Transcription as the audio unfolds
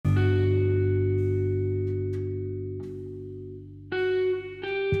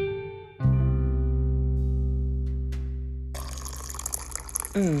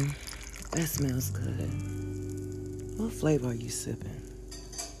That smells good. What flavor are you sipping?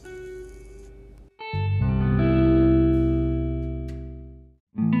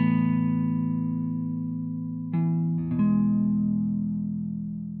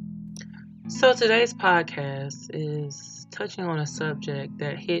 So today's podcast is touching on a subject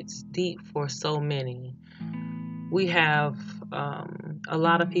that hits deep for so many. We have a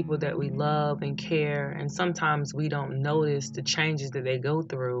lot of people that we love and care, and sometimes we don't notice the changes that they go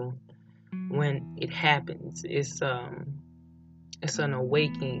through when it happens. It's an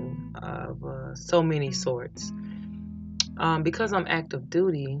awakening of so many sorts. Because I'm active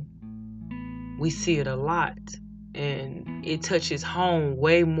duty, we see it a lot, and it touches home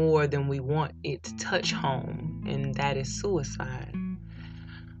way more than we want it to touch home, and that is suicide.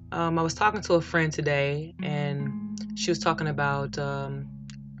 I was talking to a friend today, and she was talking about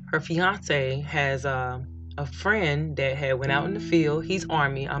her fiance has a friend that had went out in the field. He's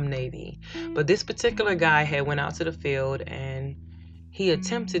Army, I'm Navy, but this particular guy had went out to the field and he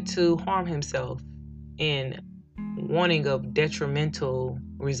attempted to harm himself in wanting of detrimental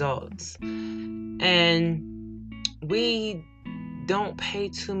results. And we don't pay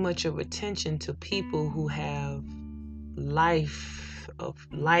too much of attention to people who have lives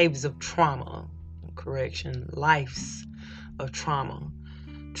of trauma. Lives of trauma.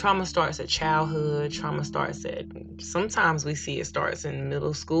 Trauma starts at childhood. Sometimes we see it starts in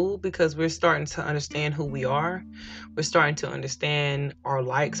middle school because we're starting to understand who we are. We're starting to understand our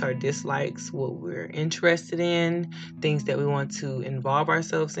likes, our dislikes, what we're interested in, things that we want to involve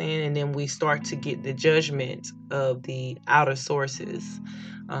ourselves in. And then we start to get the judgment of the outer sources.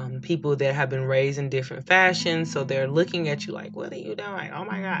 People that have been raised in different fashions, so they're looking at you like, what are you doing? Oh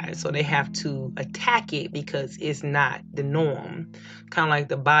my God. So they have to attack it because it's not the norm. Kind of like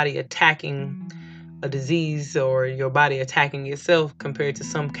the body attacking a disease or your body attacking itself compared to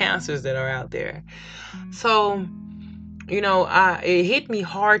some cancers that are out there. So, it hit me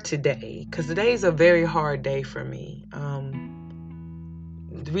hard today because today is a very hard day for me.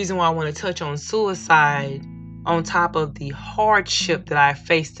 The reason why I want to touch on suicide on top of the hardship that I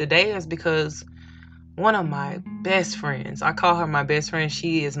faced today is because one of my best friends, I call her my best friend.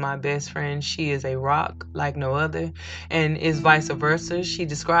 She is my best friend. She is a rock like no other, and is vice versa. She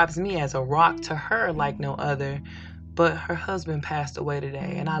describes me as a rock to her like no other, but her husband passed away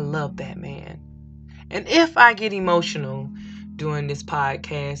today, and I love that man. And if I get emotional during this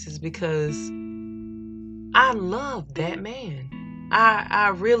podcast, it's because I love that man.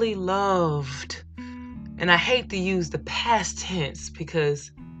 I really loved, and I hate to use the past tense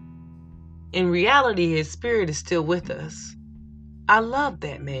because in reality, his spirit is still with us. I love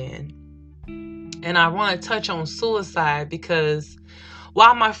that man. And I want to touch on suicide because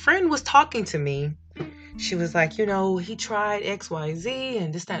while my friend was talking to me, she was like, he tried X, Y, Z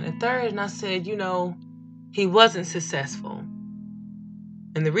and this, that, and the third. And I said, he wasn't successful.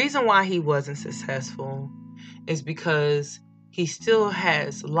 And the reason why he wasn't successful is because he still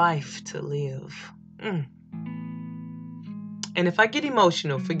has life to live. And if I get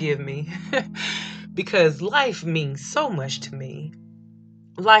emotional, forgive me, because life means so much to me.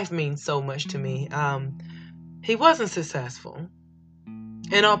 Life means so much to me. He wasn't successful.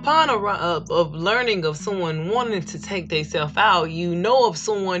 And upon of learning of someone wanting to take themselves out, you know of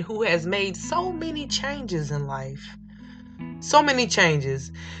someone who has made so many changes in life. So many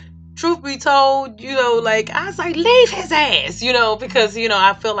changes. Truth be told, I was like, leave his ass, because,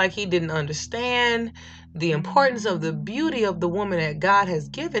 I feel like he didn't understand the importance of the beauty of the woman that God has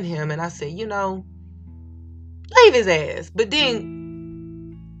given him. And I said, leave his ass. But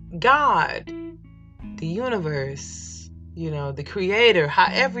then God, the universe, the creator,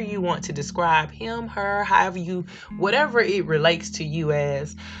 however you want to describe him, her, whatever it relates to you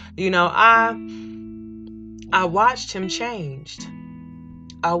as, I watched him changed.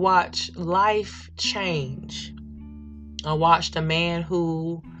 I watched life change. I watched a man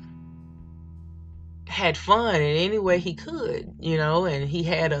who had fun in any way he could, and he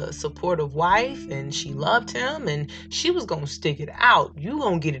had a supportive wife and she loved him and she was going to stick it out. You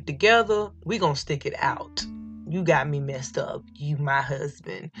going to get it together. We going to stick it out. You got me messed up. You, my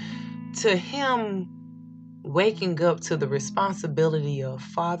husband. To him waking up to the responsibility of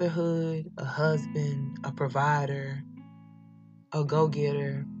fatherhood, a husband, a provider, a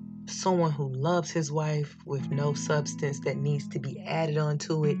go-getter, someone who loves his wife with no substance that needs to be added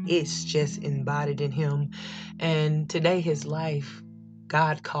onto it. It's just embodied in him. And today his life,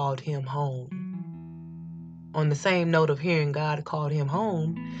 God called him home. On the same note of hearing God called him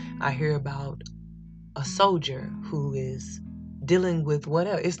home, I hear about a soldier who is dealing with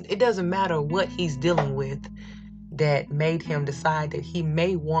whatever. It doesn't matter what he's dealing with. that made him decide that he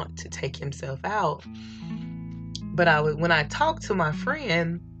may want to take himself out. But when I talked to my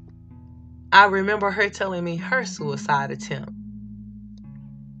friend, I remember her telling me her suicide attempt.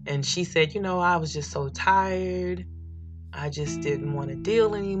 And she said, I was just so tired. I just didn't want to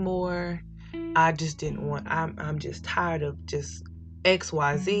deal anymore. I'm just tired of just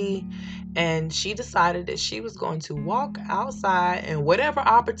XYZ. And she decided that she was going to walk outside, and whatever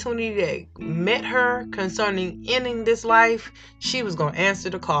opportunity that met her concerning ending this life, she was going to answer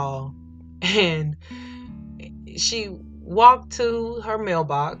the call. And she walked to her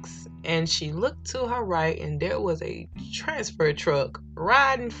mailbox and she looked to her right, and there was a transfer truck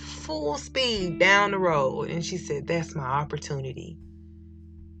riding full speed down the road. And she said, "That's my opportunity."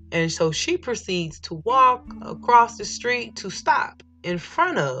 And so she proceeds to walk across the street to stop in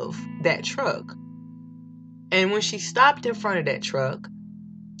front of that truck. And when she stopped in front of that truck,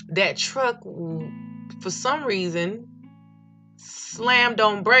 for some reason, slammed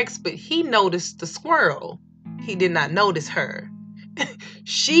on brakes, but he noticed the squirrel. He did not notice her.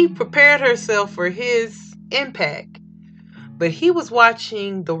 She prepared herself for his impact, but he was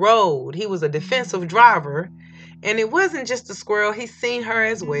watching the road. He was a defensive driver, and it wasn't just the squirrel. He's seen her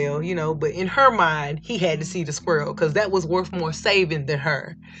as well, but in her mind, he had to see the squirrel because that was worth more saving than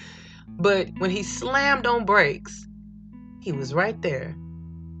her. But when he slammed on brakes, he was right there,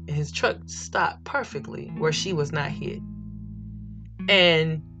 and his truck stopped perfectly where she was not hit.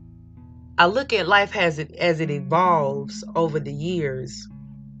 And I look at life as it evolves over the years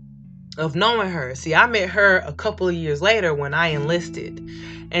of knowing her. See, I met her a couple of years later when I enlisted.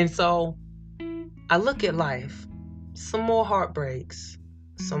 And so I look at life, some more heartbreaks,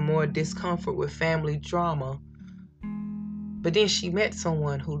 some more discomfort with family drama. But then she met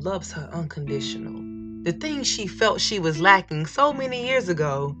someone who loves her unconditional. The things she felt she was lacking so many years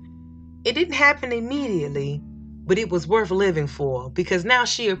ago, it didn't happen immediately, but it was worth living for, because now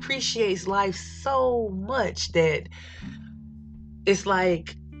she appreciates life so much that it's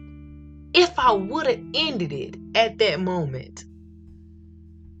like, if I would have ended it at that moment,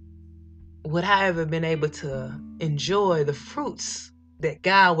 would I ever been able to enjoy the fruits that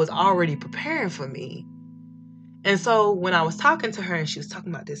God was already preparing for me? And so when I was talking to her, and she was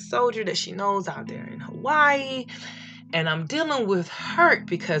talking about this soldier that she knows out there in Hawaii, and I'm dealing with hurt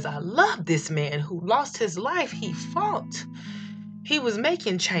because I love this man who lost his life. He fought. He was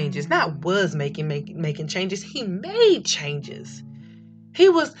making changes. Not was making changes. He made changes.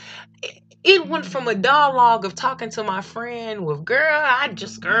 It went from a dialogue of talking to my friend with,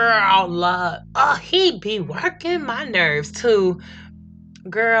 he be working my nerves, to,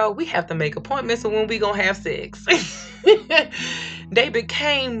 girl, we have to make appointments of when we gonna have sex. They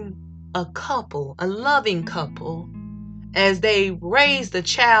became a couple, a loving couple, as they raised a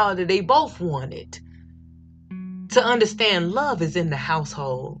child that they both wanted. To understand, love is in the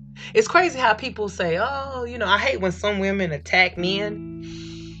household. It's crazy how people say, I hate when some women attack men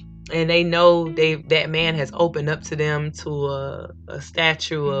and they know that man has opened up to them to a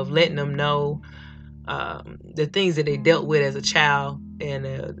statue of letting them know the things that they dealt with as a child. And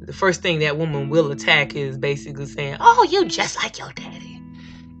the first thing that woman will attack is basically saying, "Oh, you just like your daddy."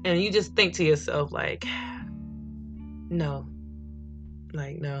 And you just think to yourself, like, no.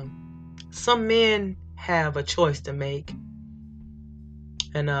 Some men have a choice to make.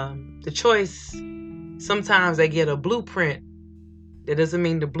 And the choice, sometimes they get a blueprint. That doesn't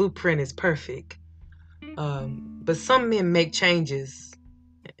mean the blueprint is perfect. But some men make changes,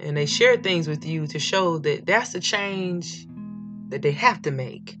 and they share things with you to show that that's the change that they have to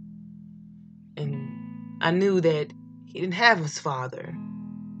make. And I knew that he didn't have his father,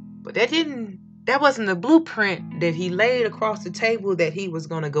 but that wasn't the blueprint that he laid across the table that he was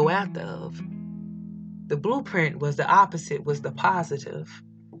going to go after of. The blueprint was the opposite, was the positive.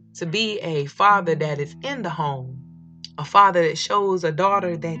 To be a father that is in the home, a father that shows a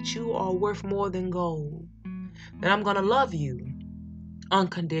daughter that you are worth more than gold, that I'm going to love you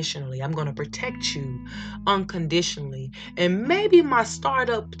unconditionally. I'm going to protect you unconditionally. And maybe my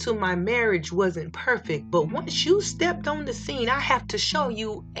startup to my marriage wasn't perfect, but once you stepped on the scene, I have to show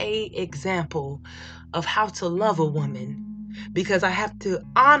you an example of how to love a woman, because I have to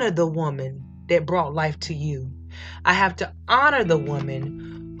honor the woman that brought life to you. I have to honor the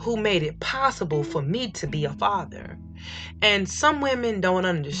woman who made it possible for me to be a father. And some women don't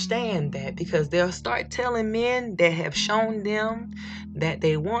understand that, because they'll start telling men that have shown them that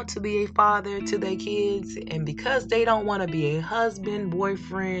they want to be a father to their kids, and because they don't want to be a husband,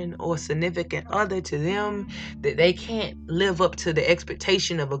 boyfriend, or significant other to them, that they can't live up to the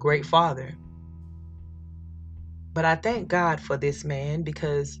expectation of a great father. But I thank God for this man,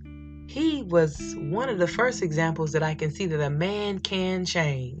 because he was one of the first examples that I can see that a man can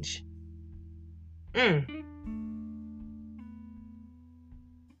change.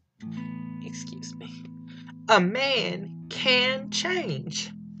 Excuse me. A man can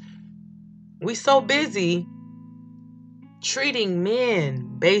change. We so busy treating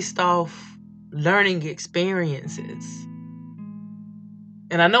men based off learning experiences.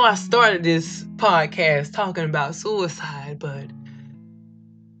 And I know I started this podcast talking about suicide, but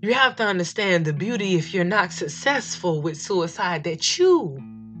you have to understand the beauty if you're not successful with suicide, that you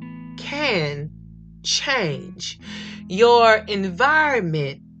can change. Your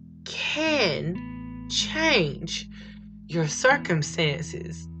environment can change. Your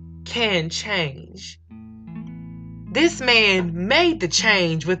circumstances can change. This man made the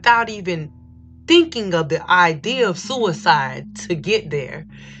change without even thinking of the idea of suicide to get there.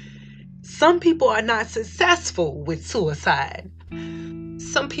 Some people are not successful with suicide.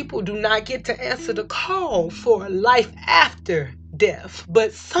 Some people do not get to answer the call for life after death.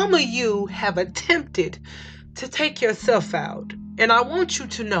 But some of you have attempted to take yourself out. And I want you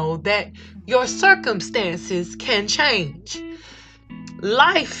to know that your circumstances can change.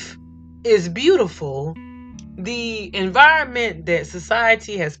 Life is beautiful. The environment that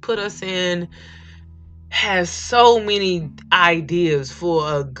society has put us in has so many ideas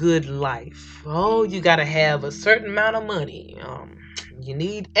for a good life. Oh, you got to have a certain amount of money. You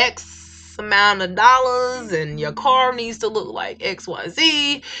need X amount of dollars, and your car needs to look like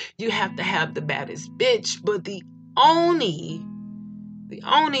XYZ. You have to have the baddest bitch. But the only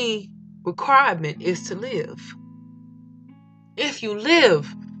requirement is to live. If you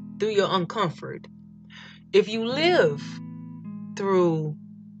live through your uncomfort, if you live through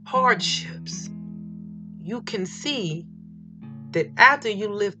hardships, you can see that after you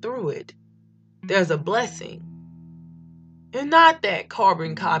live through it, there's a blessing. And not that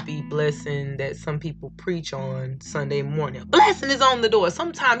carbon copy blessing that some people preach on Sunday morning. Blessing is on the door.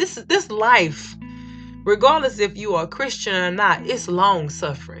 Sometimes this life, regardless if you are a Christian or not, it's long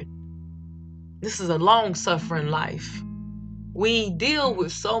suffering. This is a long suffering life. We deal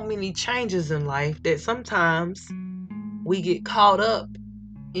with so many changes in life that sometimes we get caught up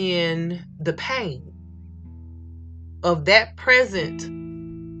in the pain of that present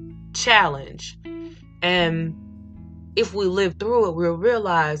challenge. And if we live through it, we'll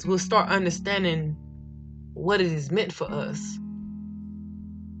realize, we'll start understanding what it is meant for us.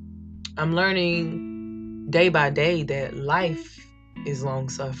 I'm learning day by day that life is long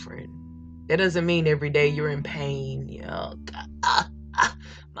suffering. That doesn't mean every day you're in pain,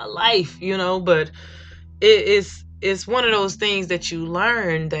 my life, but it's one of those things that you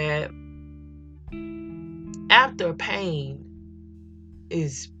learn that after pain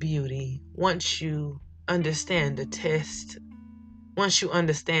is beauty. Once you understand the test, once you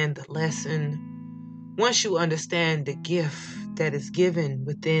understand the lesson, once you understand the gift that is given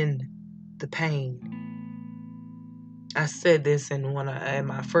within the pain. I said this in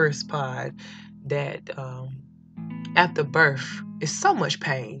my first pod that after birth is so much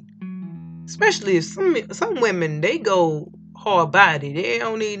pain, especially if some women, they go hard body. They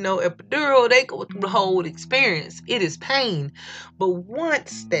don't need no epidural. They go through the whole experience. It is pain. But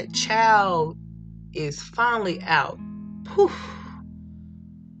once that child is finally out, poof,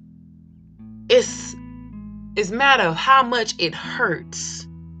 it's a matter of how much it hurts.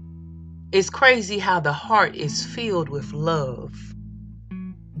 It's crazy how the heart is filled with love.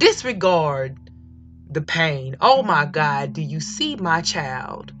 Disregard the pain. Oh my God, do you see my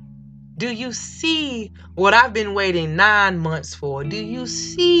child? Do you see what I've been waiting 9 months for? Do you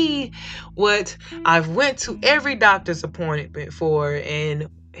see what I've went to every doctor's appointment for and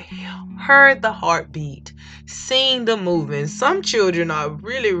heard the heartbeat, seen the movement? Some children are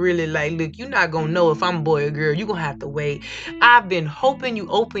really, really like, look, you're not going to know if I'm a boy or girl. You're going to have to wait. I've been hoping you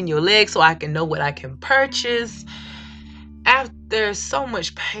open your legs so I can know what I can purchase. After so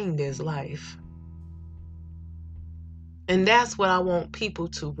much pain, there's life. And that's what I want people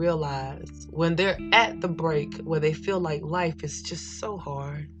to realize when they're at the break where they feel like life is just so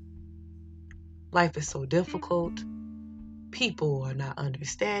hard. Life is so difficult. People are not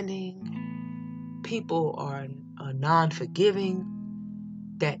understanding. People are non-forgiving.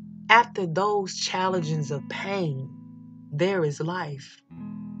 That after those challenges of pain, there is life.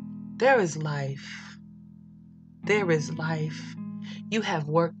 There is life. There is life. You have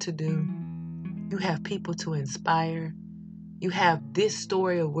work to do. You have people to inspire. You have this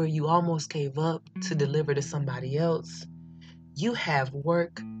story of where you almost gave up to deliver to somebody else. You have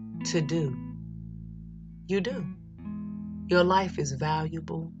work to do. You do. Your life is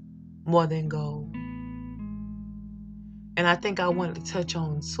valuable, more than gold. And I think I wanted to touch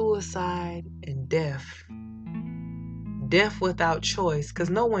on suicide and death. Death without choice, because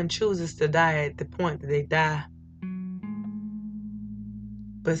no one chooses to die at the point that they die.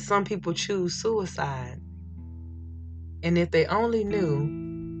 But some people choose suicide. And if they only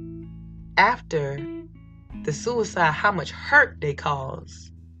knew after the suicide how much hurt they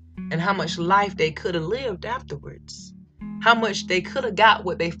caused and how much life they could have lived afterwards, how much they could have got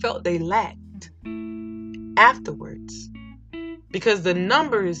what they felt they lacked afterwards. Because the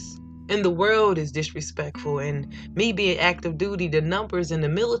numbers in the world is disrespectful, and me being active duty, the numbers in the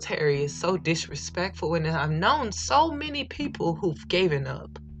military is so disrespectful. And I've known so many people who've given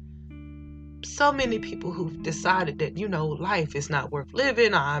up, so many people who've decided that, life is not worth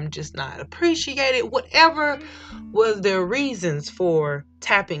living, I'm just not appreciated, whatever was their reasons for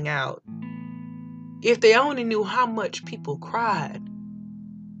tapping out. If they only knew how much people cried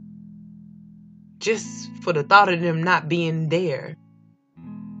just for the thought of them not being there,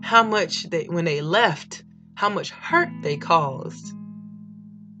 how much when they left, how much hurt they caused.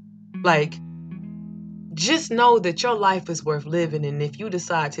 Like, just know that your life is worth living, and if you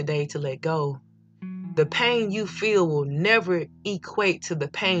decide today to let go, the pain you feel will never equate to the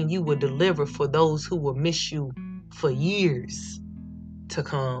pain you will deliver for those who will miss you for years to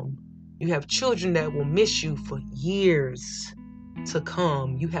come. You have children that will miss you for years to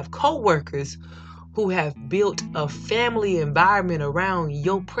come. You have co-workers who have built a family environment around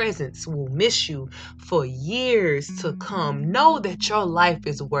your presence will miss you for years to come. Know that your life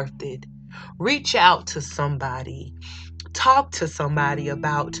is worth it. Reach out to somebody. Talk to somebody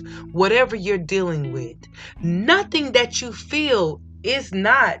about whatever you're dealing with. Nothing that you feel is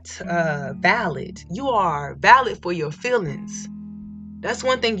not valid. You are valid for your feelings. That's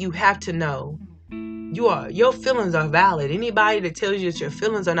one thing you have to know. Your feelings are valid. Anybody that tells you that your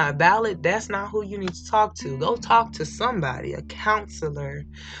feelings are not valid, that's not who you need to talk to. Go talk to somebody, a counselor,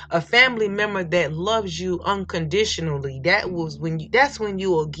 a family member that loves you unconditionally. That's when you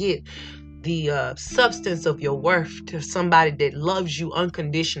will get the substance of your worth to somebody that loves you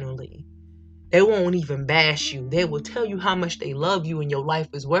unconditionally. They won't even bash you. They will tell you how much they love you and your life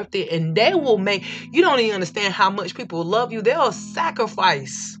is worth it. And they will you don't even understand how much people love you. They'll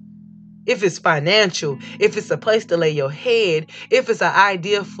sacrifice. If it's financial, if it's a place to lay your head, if it's an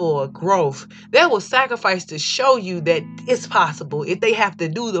idea for growth, they will sacrifice to show you that it's possible if they have to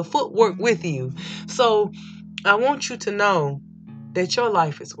do the footwork with you. So I want you to know that your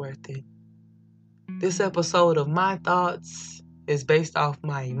life is worth it. This episode of My Thoughts is based off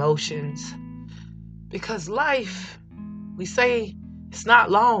my emotions, because life, we say it's not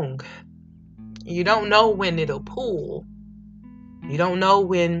long. You don't know when it'll pull. You don't know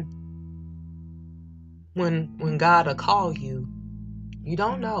when God will call you. You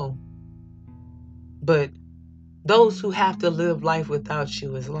don't know. But those who have to live life without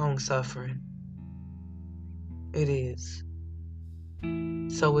you is long suffering. It is.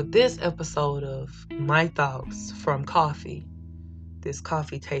 So with this episode of My Thoughts from Coffee, this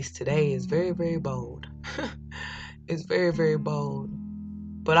coffee taste today is very, very bold. It's very, very bold.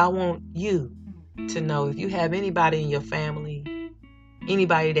 But I want you to know, if you have anybody in your family,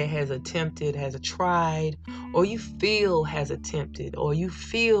 anybody that has attempted, has tried, or you feel has attempted, or you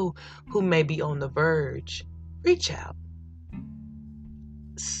feel who may be on the verge, reach out.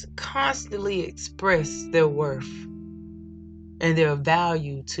 Constantly express their worth and their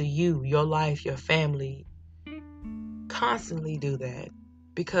value to you, your life, your family. Constantly do that,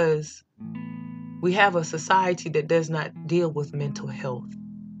 because we have a society that does not deal with mental health.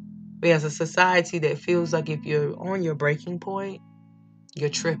 We have a society that feels like if you're on your breaking point, you're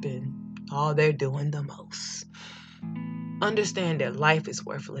tripping. Oh, they're doing the most. Understand that life is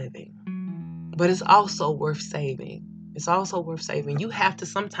worth living, but it's also worth saving. It's also worth saving. You have to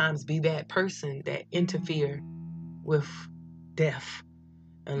sometimes be that person that interfere with death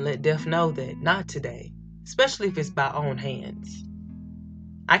and let death know that not today, especially if it's by own hands.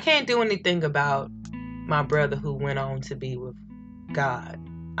 I can't do anything about my brother who went on to be with God.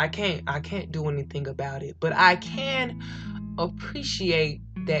 I can't do anything about it, but I can appreciate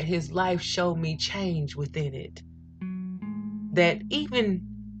that his life showed me change within it. That even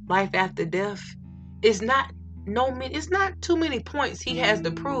life after death is not it's not too many points he has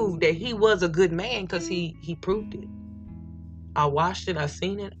to prove that he was a good man, because he proved it. I watched it, I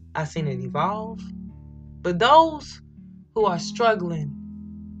seen it evolve. But those who are struggling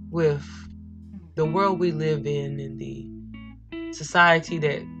with the world we live in and the society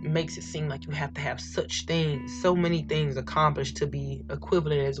that makes it seem like you have to have so many things accomplished to be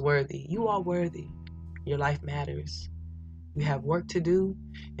equivalent as worthy. You are worthy. Your life matters. You have work to do,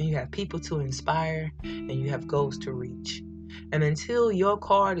 and you have people to inspire, and you have goals to reach. And until your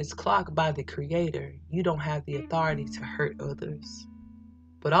card is clocked by the Creator, you don't have the authority to hurt others.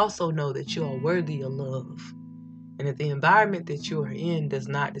 But also know that you are worthy of love. And if the environment that you are in does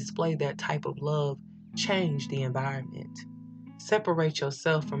not display that type of love, change the environment. Separate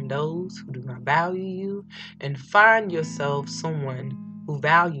yourself from those who do not value you and find yourself someone who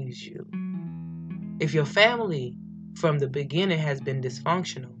values you. If your family from the beginning has been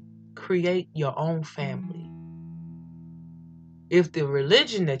dysfunctional, create your own family. If the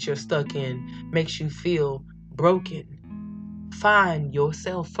religion that you're stuck in makes you feel broken, find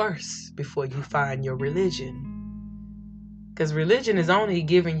yourself first before you find your religion. Because religion is only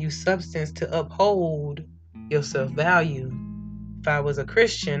giving you substance to uphold your self-value. If I was a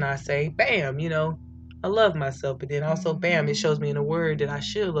Christian, I say, bam, I love myself. But then also, bam, it shows me in the word that I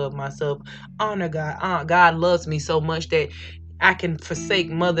should love myself. Honor God. God loves me so much that I can forsake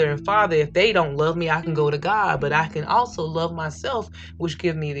mother and father. If they don't love me, I can go to God. But I can also love myself, which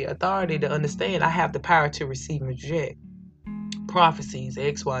gives me the authority to understand I have the power to receive and reject prophecies,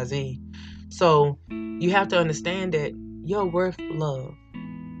 XYZ. So you have to understand that you're worth love.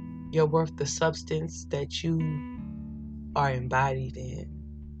 You're worth the substance that you are embodied in.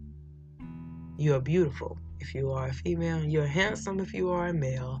 You are beautiful if you are a female. You're handsome if you are a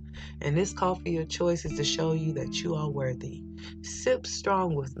male. And this coffee of choice is to show you that you are worthy. Sip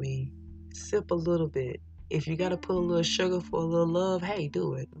strong with me. Sip a little bit. If you got to put a little sugar for a little love, hey,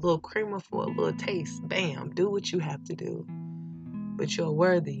 do it. A little creamer for a little taste. Bam. Do what you have to do. But you're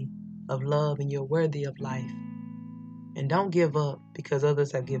worthy of love and you're worthy of life. And don't give up because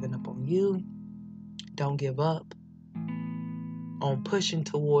others have given up on you. Don't give up on pushing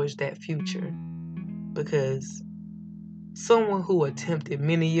towards that future, because someone who attempted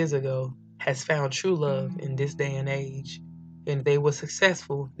many years ago has found true love in this day and age. And if they were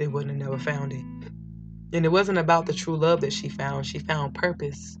successful, they wouldn't have never found it. And it wasn't about the true love that she found. She found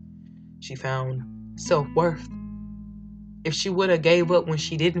purpose. She found self-worth. If she would have gave up when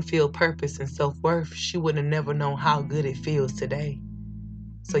she didn't feel purpose and self-worth, she would have never known how good it feels today.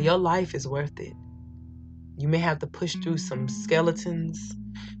 So your life is worth it. You may have to push through some skeletons.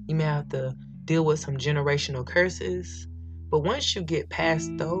 You may have to deal with some generational curses. But once you get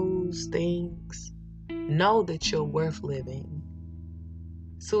past those things, know that you're worth living.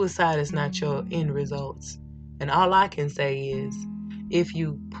 Suicide is not your end results. And all I can say is, if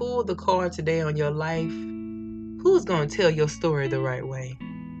you pull the card today on your life, who's going to tell your story the right way?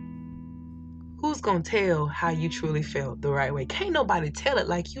 Who's going to tell how you truly felt the right way? Can't nobody tell it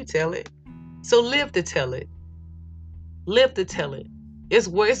like you tell it. So live to tell it. Live to tell it. It's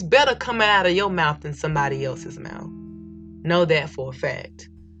better coming out of your mouth than somebody else's mouth. Know that for a fact.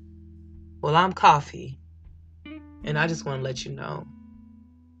 Well, I'm Coffee, and I just want to let you know,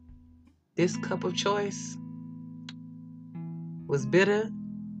 this cup of choice was bitter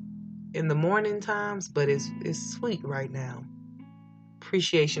in the morning times, but it's sweet right now.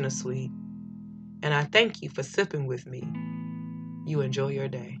 Appreciation is sweet. And I thank you for sipping with me. You enjoy your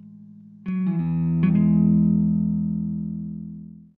day.